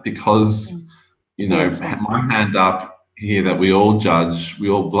that? Because, Beautiful. my hand up here that we all judge, we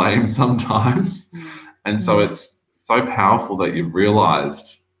all blame sometimes. And so it's so powerful that you've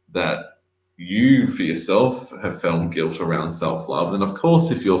realized that you for yourself have felt guilt around self-love. And of course,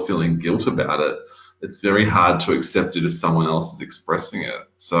 if you're feeling guilt about it, it's very hard to accept it if someone else is expressing it.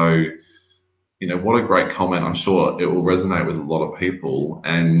 So, what a great comment. I'm sure it will resonate with a lot of people.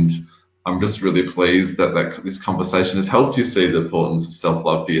 And I'm just really pleased that this conversation has helped you see the importance of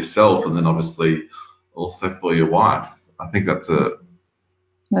self-love for yourself, and then obviously also for your wife. I think that's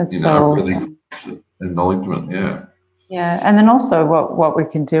That's a so really awesome. good acknowledgement. Yeah. Yeah, and then also what we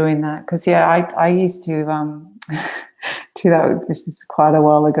can do in that, because I used to do that. This is quite a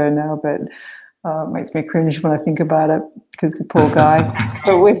while ago now, but it makes me cringe when I think about it, because the poor guy.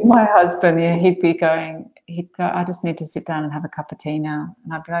 But with my husband, yeah, he'd go, I just need to sit down and have a cup of tea now,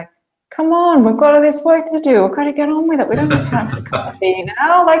 and I'd be like, come on, we've got all this work to do. We've got to get on with it. We don't have time for a cup of tea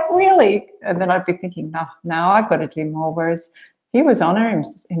now, like really. And then I'd be thinking, no, now I've got to do more. Whereas he was honoring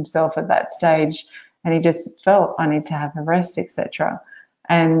himself at that stage, and he just felt I need to have a rest, etc.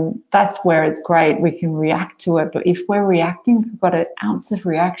 And that's where it's great. We can react to it, but if we're reacting, if we've got an ounce of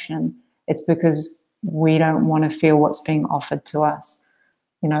reaction, it's because we don't want to feel what's being offered to us,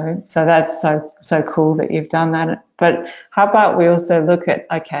 So that's so cool that you've done that. But how about we also look at,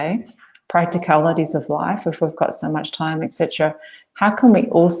 okay, practicalities of life, if we've got so much time, etc. How can we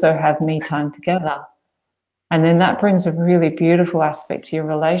also have me time together? And then that brings a really beautiful aspect to your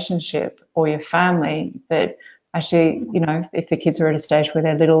relationship or your family, that actually, if the kids are at a stage where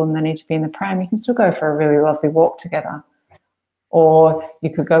they're little and they need to be in the pram, you can still go for a really lovely walk together. Or you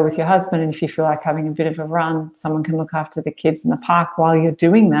could go with your husband, and if you feel like having a bit of a run, someone can look after the kids in the park while you're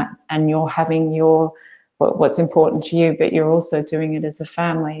doing that, and you're having what's important to you, but you're also doing it as a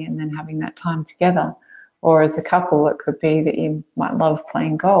family and then having that time together. Or as a couple, it could be that you might love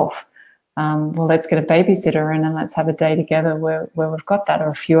playing golf. Well, let's get a babysitter in and let's have a day together where we've got that, or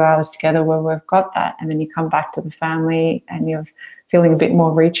a few hours together where we've got that, and then you come back to the family and you're feeling a bit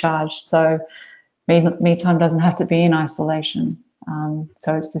more recharged. So me time doesn't have to be in isolation.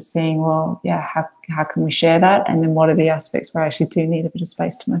 So it's just seeing, well, yeah, how can we share that? And then what are the aspects where I actually do need a bit of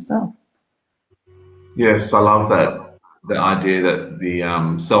space to myself? Yes, I love that. The idea that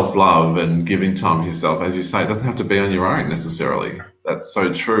the self-love and giving time to yourself, as you say, it doesn't have to be on your own necessarily. That's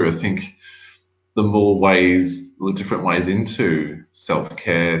so true. I think the different ways into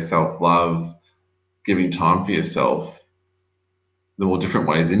self-care, self-love, giving time for yourself, the more different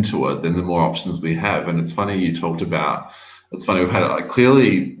ways into it, then the more options we have. And it's funny it's funny, we've had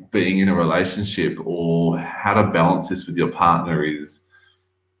clearly being in a relationship or how to balance this with your partner is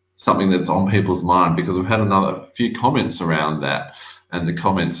something that's on people's mind, because we've had another few comments around that. And the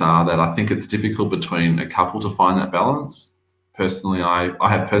comments are that I think it's difficult between a couple to find that balance. Personally, I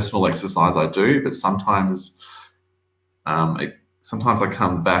have personal exercise I do, but sometimes it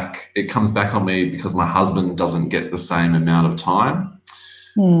comes back on me because my husband doesn't get the same amount of time,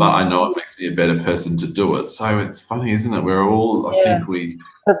 but I know it makes me a better person to do it. So it's funny, isn't it? We're all, I Yeah. think we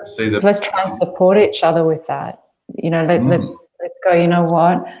So, see the, so let's try and support each other with that. Let's go, you know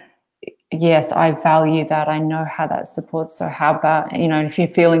what? Yes, I value that. I know how that supports. So how about, if you're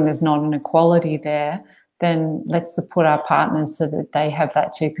feeling there's not an equality there, then let's support our partners so that they have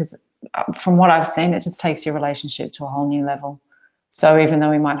that too. Because from what I've seen, it just takes your relationship to a whole new level. So even though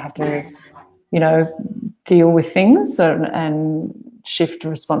we might have to, you know, deal with things and shift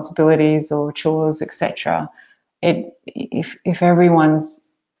responsibilities or chores, etc., if everyone's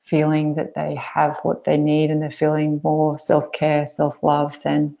feeling that they have what they need and they're feeling more self-care, self-love,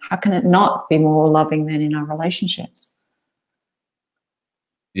 then how can it not be more loving than in our relationships?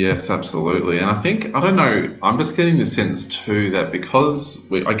 yes, absolutely. And I think, I don't know, I'm just getting the sense too that because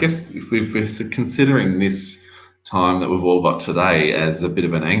I guess if we're considering this time that we've all got today as a bit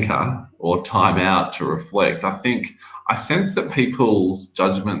of an anchor or time out to reflect, I sense that people's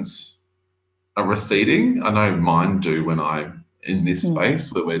judgments are receding. I know mine do when I in this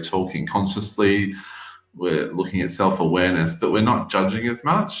space where we're talking consciously, we're looking at self-awareness, but we're not judging as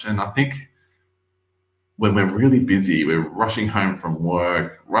much. And I think when we're really busy, we're rushing home from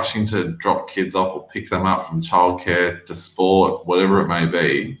work, rushing to drop kids off or pick them up from childcare to sport, whatever it may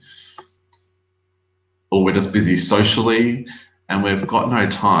be, or we're just busy socially and we've got no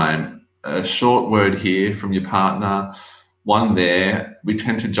time. A short word here from your partner, one there, we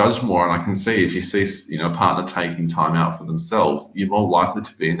tend to judge more. And I can see if you see, a partner taking time out for themselves, you're more likely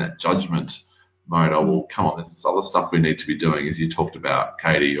to be in that judgment mode. Oh, well, come on, there's this other stuff we need to be doing, as you talked about,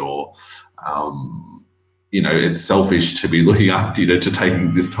 Katie, or it's selfish to be looking after, to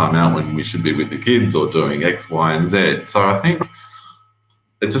taking this time out when we should be with the kids or doing X, Y, and Z. So I think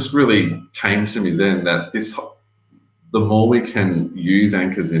it just really came to me then that the more we can use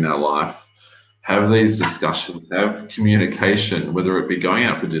anchors in our life, have these discussions, have communication, whether it be going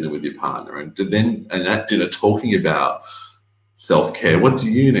out for dinner with your partner, and at dinner talking about self-care. What do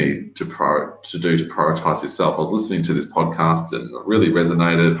you need to do to prioritize yourself? I was listening to this podcast and it really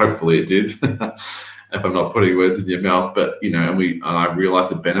resonated. Hopefully it did. If I'm not putting words in your mouth, but and I realize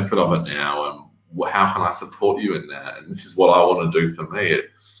the benefit of it now, and how can I support you in that? And this is what I want to do for me.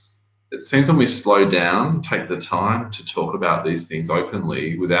 It seems when we slow down, take the time to talk about these things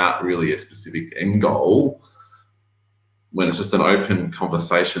openly without really a specific end goal, when it's just an open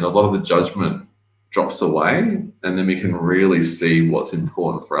conversation, a lot of the judgment drops away, and then we can really see what's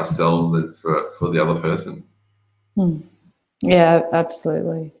important for ourselves and for the other person. Yeah,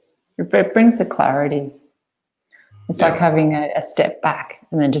 absolutely. It brings the clarity. It's like having a step back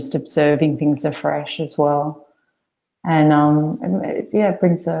and then just observing things afresh as well. And it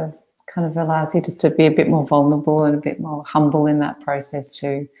brings kind of allows you just to be a bit more vulnerable and a bit more humble in that process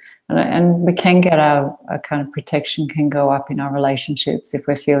too. And we can get our kind of protection can go up in our relationships if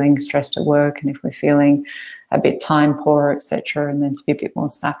we're feeling stressed at work and if we're feeling a bit time poor, etc. And then to be a bit more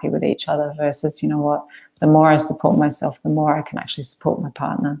snappy with each other versus, the more I support myself, the more I can actually support my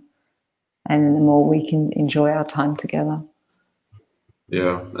partner. And then the more we can enjoy our time together.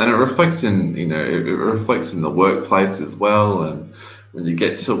 Yeah, and it reflects in the workplace as well. And when you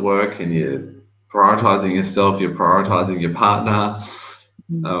get to work and you're prioritizing yourself, you're prioritizing your partner,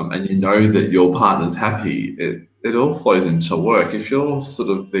 and you know that your partner's happy, it all flows into work. If you're sort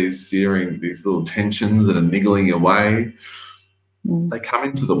of these little tensions that are niggling away, they come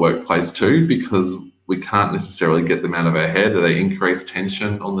into the workplace too, because we can't necessarily get them out of our head. They increase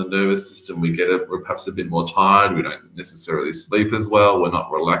tension on the nervous system. We're perhaps a bit more tired. We don't necessarily sleep as well. We're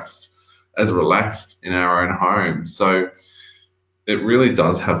not relaxed in our own home. So it really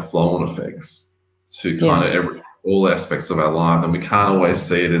does have flow-on effects to kind of all aspects of our life, and we can't always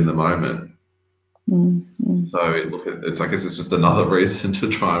see it in the moment. So I guess it's just another reason to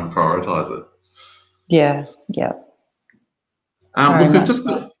try and prioritize it. Yeah.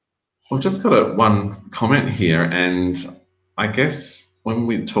 Look, we've just got one comment here, and I guess when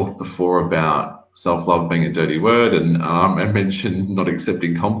we talked before about self-love being a dirty word, and I mentioned not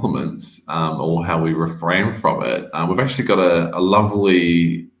accepting compliments, or how we refrain from it, we've actually got a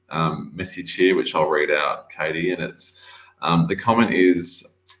lovely message here, which I'll read out, Katie, and it's the comment is,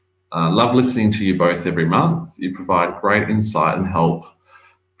 love listening to you both every month. You provide great insight and help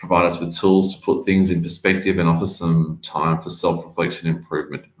provide us with tools to put things in perspective and offer some time for self-reflection and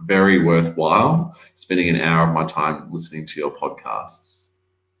improvement. Very worthwhile spending an hour of my time listening to your podcasts.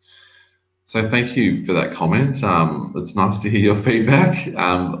 So thank you for that comment. It's nice to hear your feedback.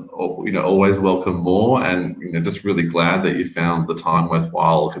 Always welcome more, and just really glad that you found the time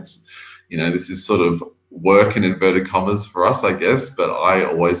worthwhile. It's, this is sort of work in inverted commas for us, I guess, but I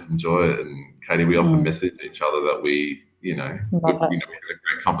always enjoy it. And Katie, we often message each other that we had a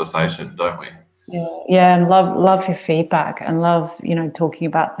great conversation, don't we? Yeah, and love your feedback, and love, talking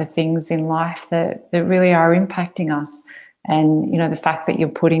about the things in life that really are impacting us. And, the fact that you're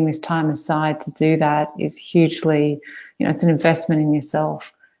putting this time aside to do that is hugely, it's an investment in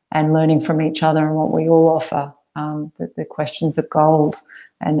yourself and learning from each other and what we all offer. The questions are gold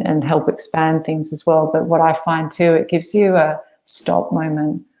and help expand things as well. But what I find too, it gives you a stop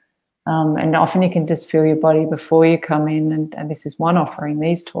moment. And often you can just feel your body before you come in, and this is one offering,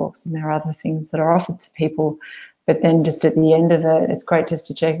 these talks, and there are other things that are offered to people. But then just at the end of it, it's great just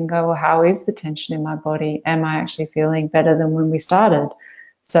to check and go, well, how is the tension in my body? Am I actually feeling better than when we started?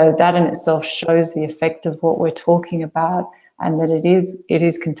 So that in itself shows the effect of what we're talking about, and that it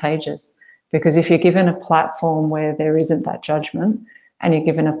is contagious. Because if you're given a platform where there isn't that judgment, and you're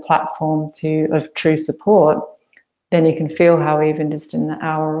given a platform of true support, then you can feel how even just in an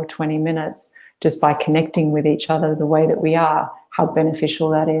hour or 20 minutes, just by connecting with each other the way that we are, how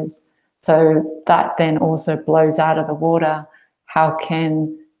beneficial that is. So that then also blows out of the water how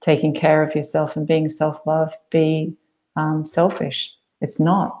can taking care of yourself and being self-love be selfish? It's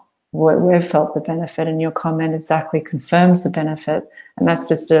not. We've felt the benefit, and your comment exactly confirms the benefit. And that's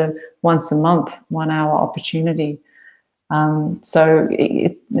just a once a month, 1 hour opportunity. So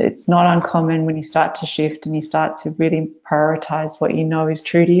it's not uncommon when you start to shift and you start to really prioritize what you know is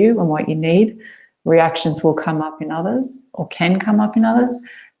true to you and what you need. Reactions will come up in others, or can come up in others,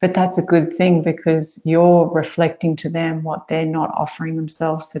 but that's a good thing because you're reflecting to them what they're not offering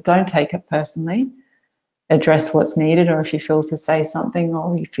themselves. So don't take it personally. Address what's needed, or if you feel to say something,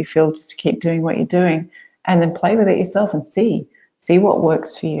 or if you feel just to keep doing what you're doing, and then play with it yourself and see what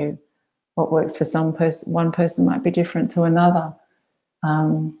works for you. What works for one person might be different to another.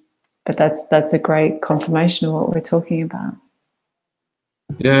 But that's a great confirmation of what we're talking about.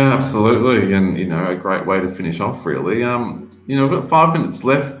 Yeah, absolutely, and a great way to finish off, really. We've got 5 minutes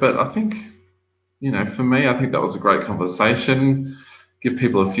left, but I think, for me, I think that was a great conversation. Give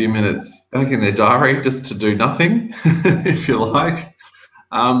people a few minutes back in their diary just to do nothing, if you like.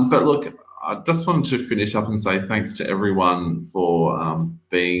 But look, I just wanted to finish up and say thanks to everyone for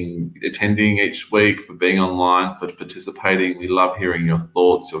attending each week, for being online, for participating. We love hearing your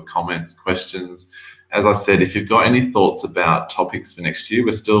thoughts, your comments, questions. As I said, if you've got any thoughts about topics for next year,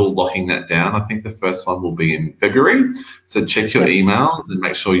 we're still locking that down. I think the first one will be in February. So check your emails and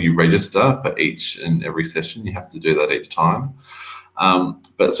make sure you register for each and every session. You have to do that each time.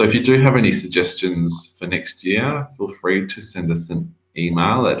 But so if you do have any suggestions for next year, feel free to send us an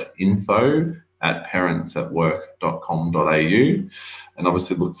email at info@parentsatwork.com.au, and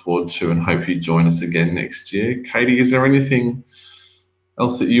obviously look forward to and hope you join us again next year. Katie, is there anything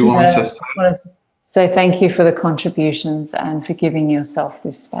else that you wanted to say? I wanted to say thank you for the contributions and for giving yourself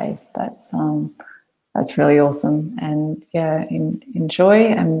this space. That's really awesome, and yeah, enjoy,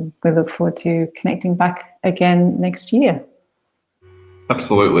 and we look forward to connecting back again next year.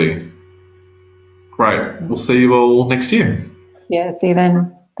 Absolutely. Great. We'll see you all next year. Yeah, see you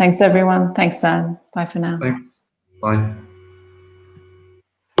then. Thanks everyone. Thanks, Dan. Bye for now. Thanks. Bye.